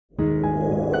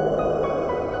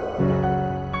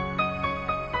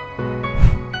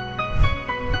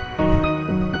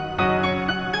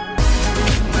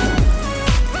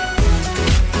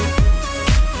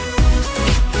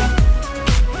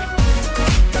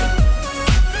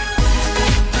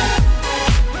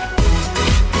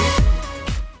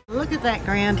hit that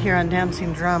grand here on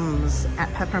Dancing Drums at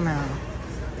Peppermill.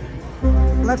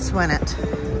 Let's win it.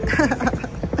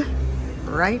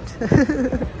 Right?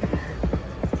 It's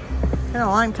been a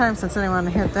long time since anyone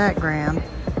hit that grand.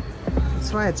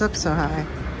 That's why it's up so high.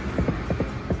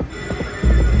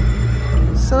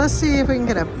 So let's see if we can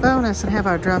get a bonus and have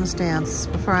our drums dance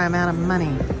before I'm out of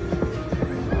money.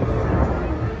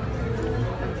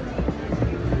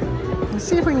 Let's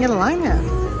see if we can get a line hit.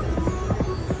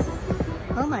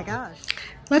 Oh my gosh.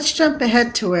 Let's jump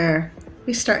ahead to where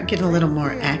we start getting a little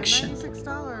more action. $96.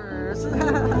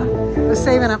 I was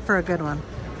saving up for a good one.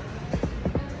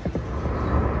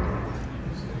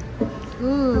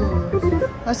 Ooh,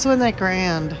 let's win that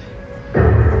grand.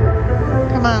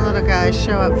 Come on, little guys,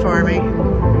 show up for me.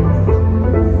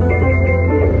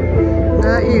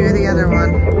 Not you, the other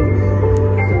one.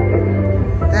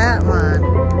 That one.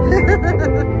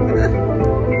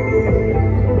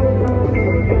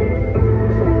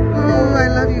 Oh, I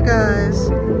love you guys.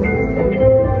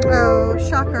 Oh,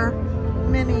 shocker.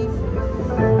 Mini.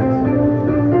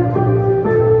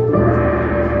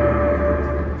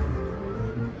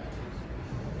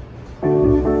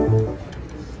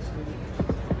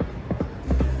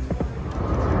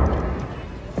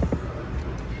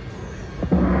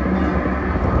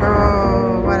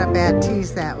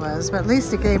 Tease that was, but at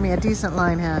least it gave me a decent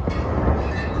line hit.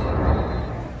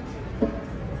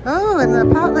 Oh, and the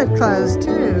pot lid closed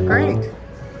too. Great.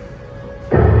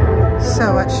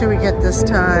 So what should we get this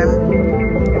time?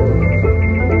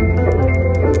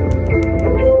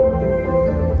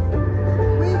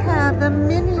 We have the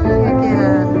mini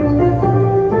again.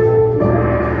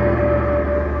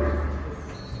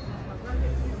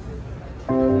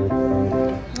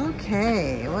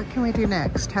 Okay, what can we do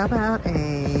next? How about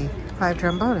a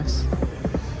 5-drum bonus?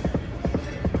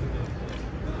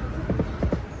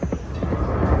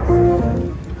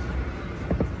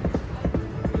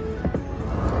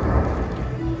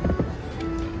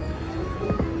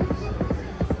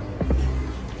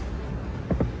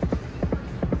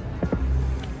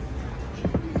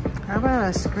 How about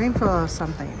a screenful of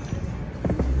something?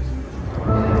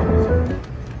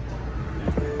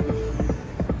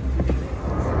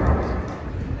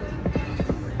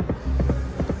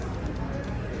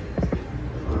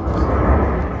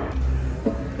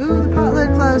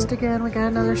 Again, we got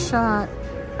another shot.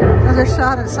 Another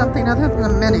shot at something other than the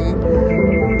mini.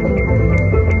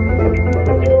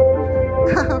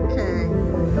 Okay.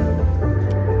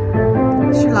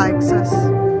 She likes us.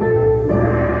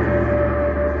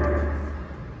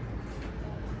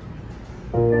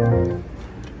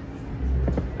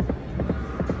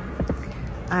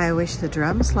 I wish the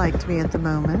drums liked me at the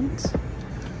moment.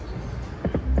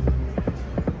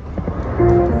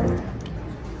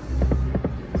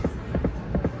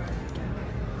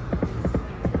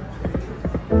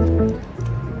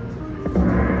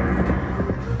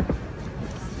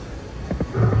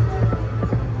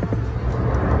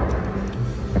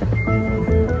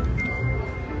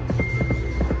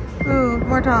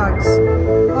 Dogs.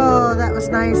 Oh, that was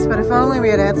nice, but if only we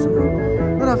had had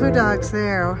some little food dogs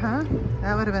there, huh?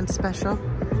 That would have been special.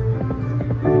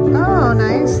 Oh,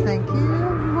 nice, thank you.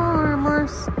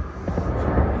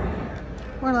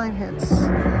 More line hits.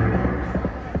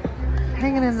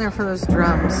 Hanging in there for those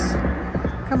drums.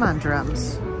 Come on,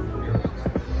 drums.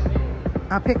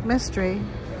 I'll pick mystery.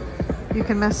 You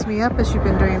can mess me up as you've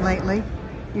been doing lately.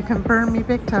 You can burn me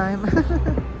big time.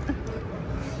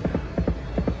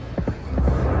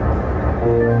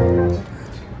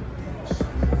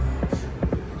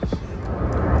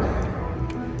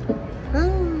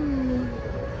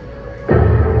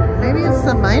 Maybe it's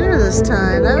the minor this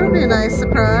time. That would be a nice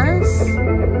surprise.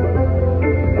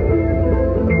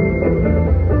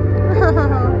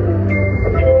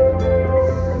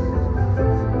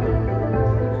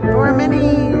 More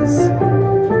minis.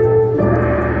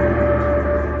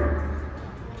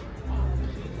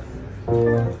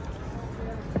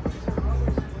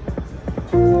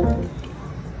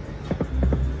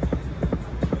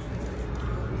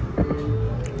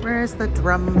 Where's the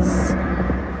drums?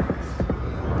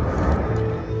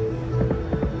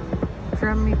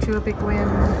 Drum me to a big win.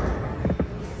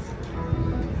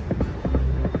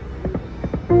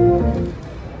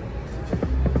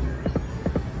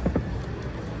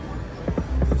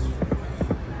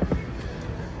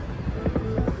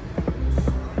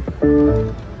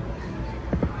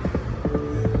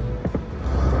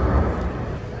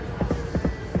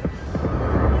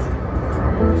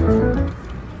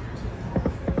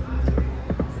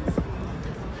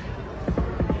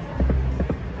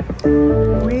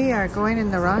 We are going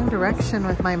in the wrong direction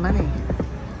with my money.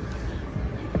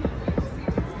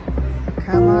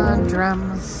 Come on,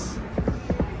 drums.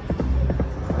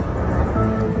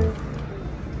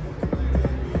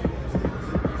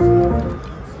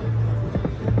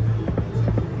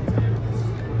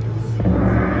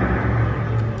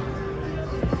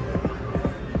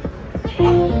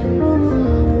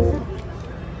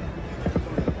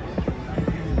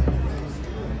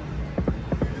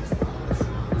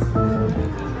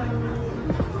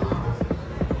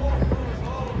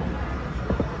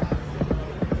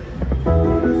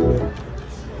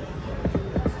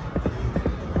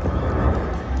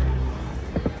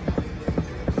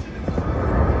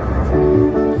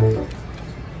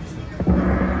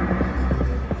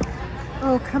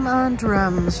 Oh, come on,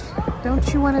 drums.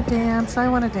 Don't you want to dance? I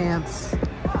want to dance.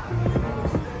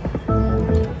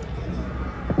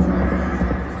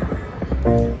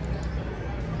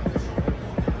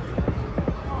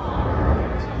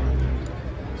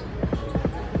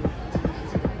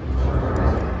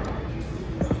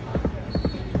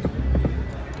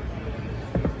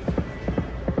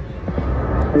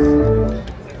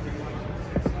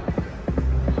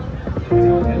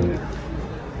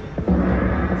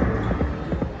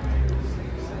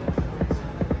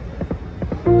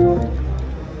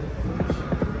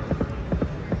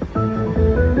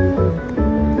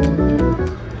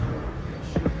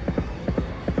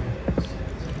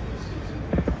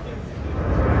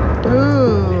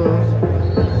 Ooh,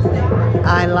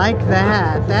 I like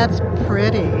that. That's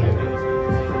pretty.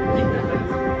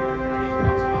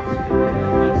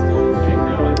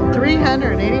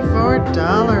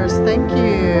 $384. Thank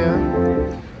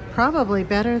you. Probably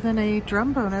better than a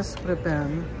drum bonus would have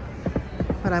been.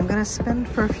 But I'm going to spend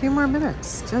for a few more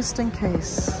minutes, just in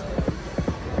case.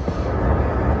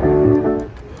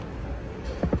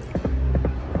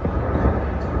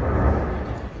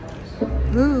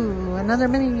 Ooh, another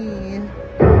mini.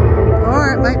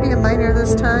 Or it might be a minor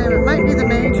this time. It might be the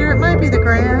major. It might be the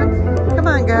grand. Come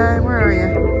on, guy. Where are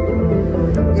you?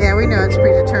 Yeah, we know it's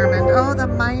predetermined. Oh, the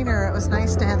minor. It was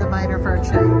nice to have the minor for a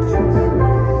change.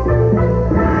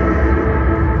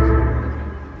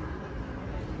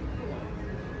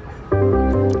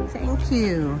 Thank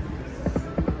you.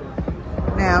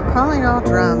 Now, calling all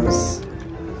drums.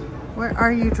 Where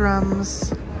are you,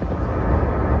 drums?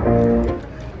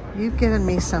 You've given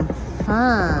me some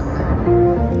fun.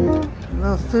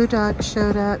 Little food dog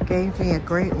showed up, gave me a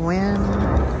great win.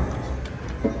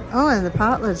 Oh, and the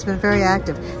potlet's been very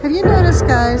active. Have you noticed,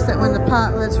 guys, that when the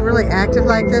potlet's really active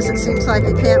like this, it seems like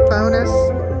it can't bonus?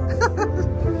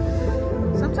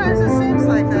 Sometimes it seems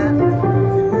like that.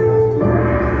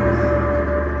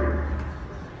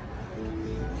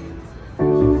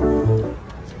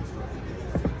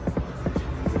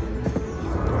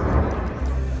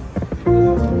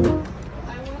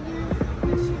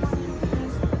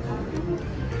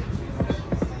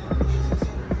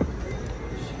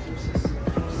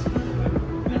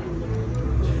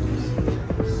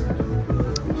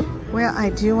 Well, I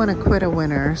do want to quit a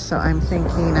winner, so I'm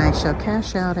thinking I shall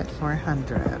cash out at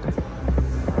 400.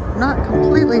 Not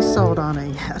completely sold on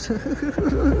it yet.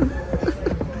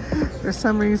 For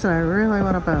some reason, I really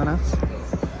want a bonus.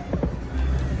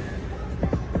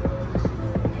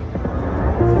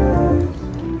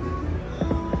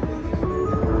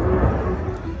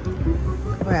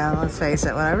 Well, let's face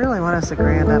it, what I really want is a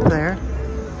grand up there.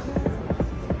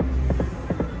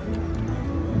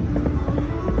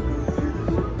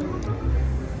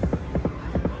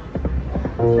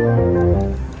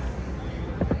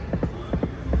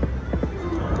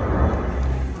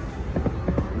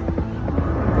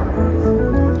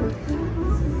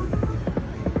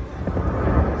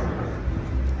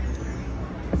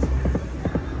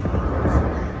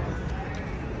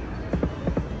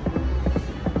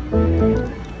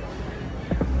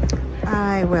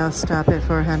 I will stop at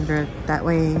 400. That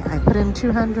way I put in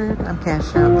 200, I'm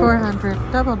cashed out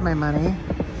 400, doubled my money.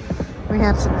 We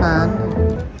had some fun.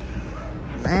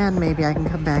 And maybe I can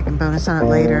come back and bonus on it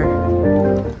later.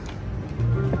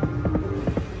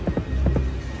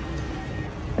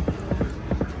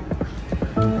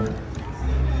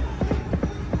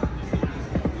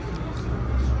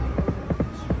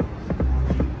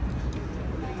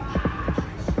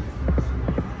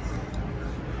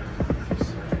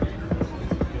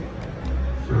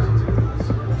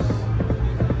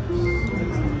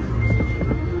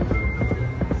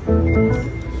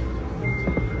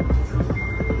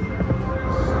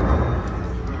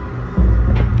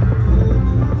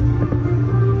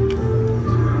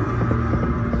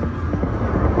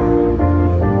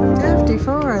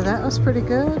 That was pretty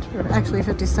good. Or actually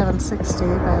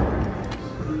 57.60, but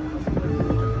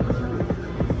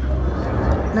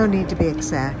no need to be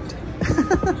exact.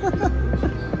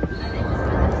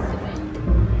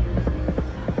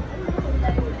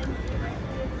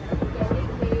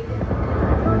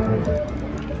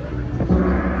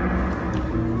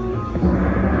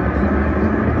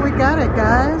 We got it,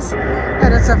 guys.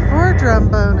 And it's a 4-drum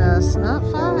bonus, not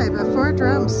 5, but 4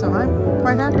 drums, so I'm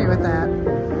quite happy with that.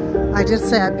 I did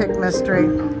say I picked mystery.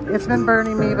 It's been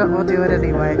burning me, but we'll do it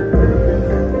anyway.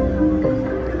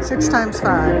 6 times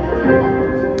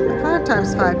 5. 5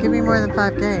 times 5. Give me more than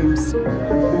 5 games.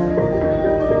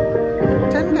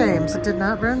 10 games. It did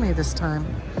not burn me this time.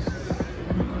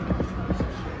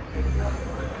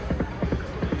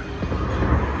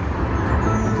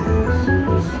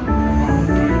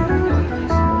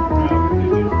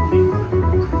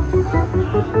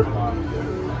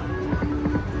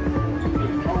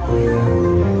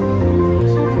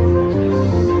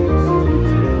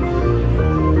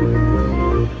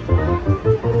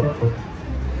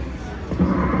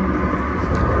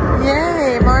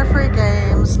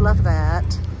 love that.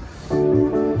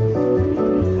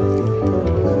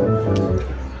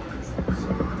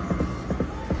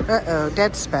 Uh-oh,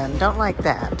 dead spin. Don't like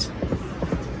that.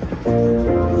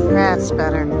 That's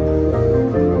better.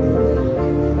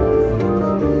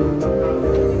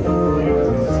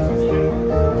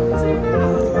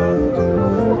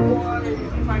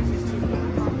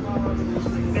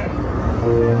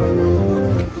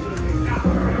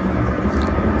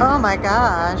 Oh my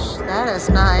gosh, that is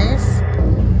nice.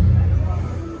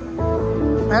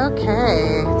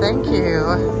 Okay, thank you.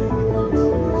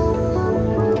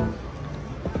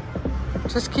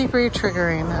 Just keep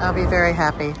re-triggering. I'll be very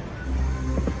happy.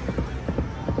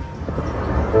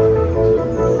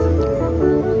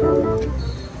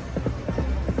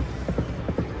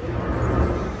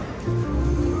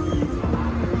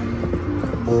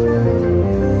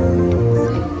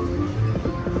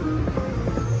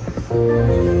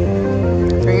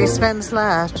 Three spins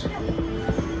left.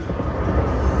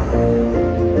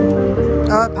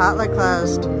 Oh, potluck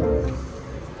closed.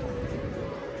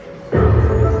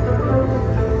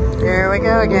 Here we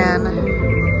go again.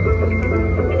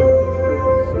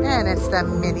 And it's the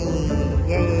mini.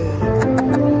 Yay.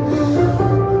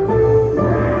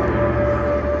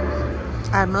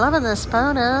 I'm loving this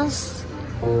bonus.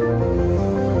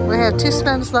 We have 2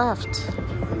 spins left.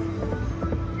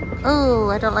 Oh,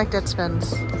 I don't like dead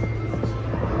spins.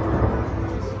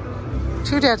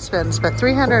 2 dead spins, but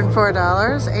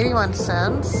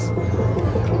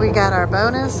 $304.81. We got our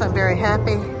bonus. I'm very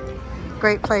happy.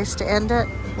 Great place to end it.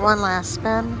 One last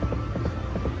spin.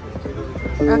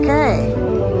 Okay.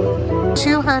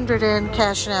 200 in,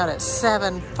 cashing out at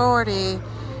 740.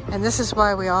 And this is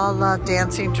why we all love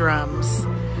dancing drums.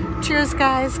 Cheers,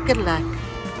 guys. Good luck.